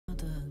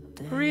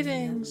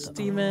Greetings,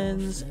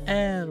 demons,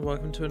 and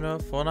welcome to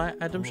another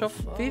Fortnite item shop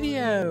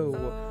video.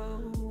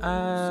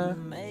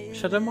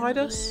 Shadow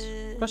Midas?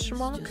 Question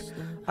mark?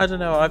 I don't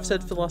know. I've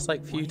said for the last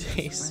few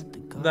days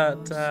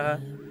that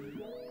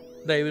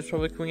they was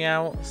probably coming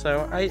out,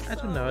 so I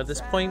don't know at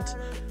this point.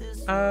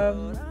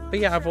 But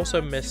yeah, I've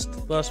also missed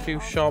the last few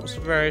shops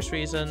for various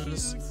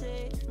reasons.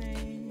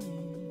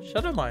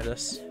 Shadow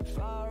Midas.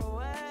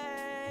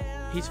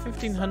 He's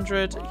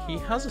 1500. He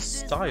has a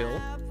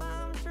style.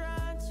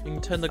 You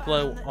can turn the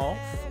glow off.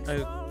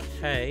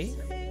 Okay.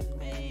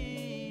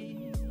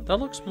 That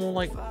looks more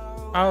like...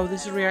 Oh,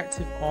 this is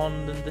reactive on,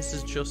 and this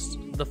is just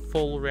the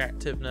full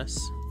reactiveness.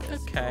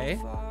 Okay.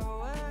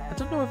 I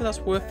don't know whether that's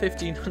worth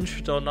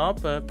 1500 or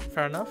not, but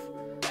fair enough.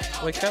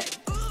 Wake up.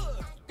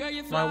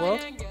 My world.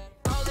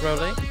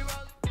 Rolling.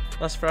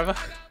 Last forever.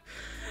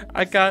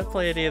 I can't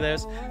play any of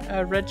those.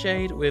 Red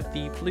Jade with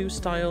the blue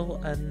style,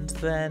 and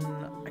then...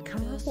 I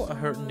can't remember what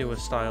her newer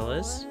style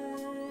is.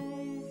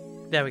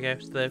 There we go.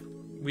 It's the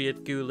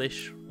weird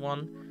ghoulish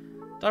one.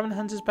 Diamond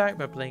Hunter's back,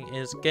 Bubbling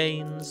is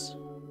Gains.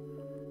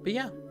 But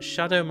yeah,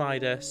 Shadow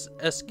Midas,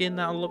 a skin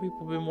that a lot of people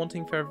have been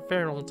wanting for a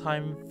very long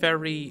time.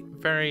 Very,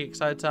 very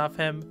excited to have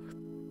him.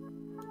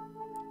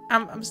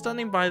 I'm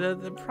standing by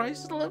the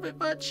price is a little bit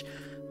much,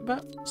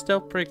 but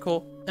still pretty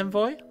cool.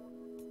 Envoy,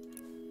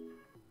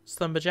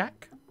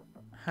 Slumberjack,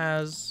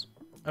 has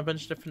a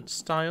bunch of different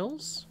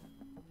styles.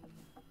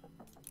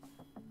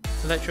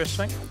 Electro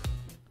Swing,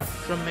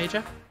 Drum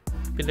Major,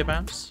 Billy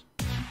Bounce,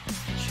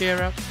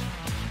 Cheer Up.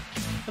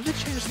 Have they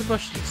changed the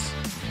bushes?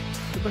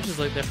 The bushes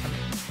look different.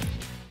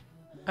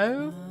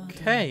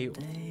 Okay,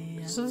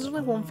 so there's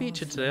only one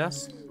feature today,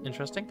 that's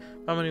interesting.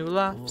 Mama Who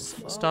Laughs,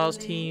 Stars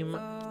Team,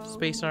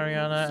 Space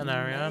Ariana and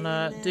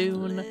Ariana,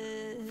 Dune,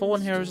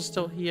 Fallen Heroes are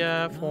still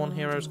here, Fallen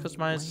Heroes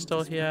Customized is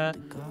still here,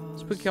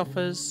 Spooky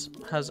Offers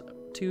has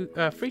 4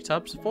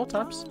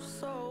 tabs,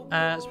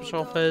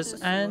 special offers,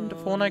 and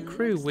Fortnite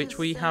Crew, which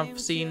we have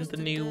seen the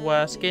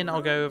new skin.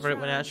 I'll go over it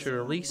when it actually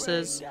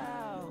releases.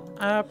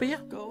 But yeah,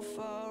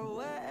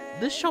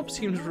 this shop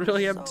seems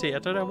really empty. I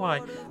don't know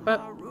why,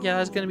 but yeah,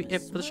 that's gonna be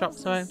it for the shop.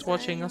 So thanks for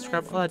watching. I'll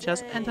subscribe, all that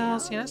jazz, and I'll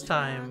see you next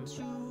time.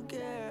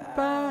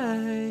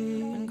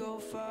 Bye.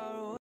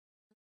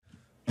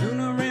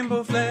 Lunar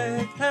rainbow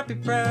flag, happy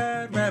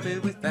pride,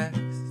 rabbit with facts.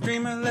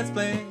 Streamer, let's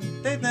play.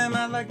 They them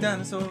out like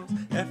dinosaurs.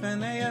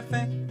 FNA,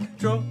 FN,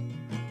 control.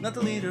 Not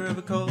the leader of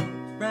a cult.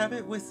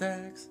 Rabbit with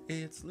sax.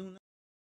 It's Luna.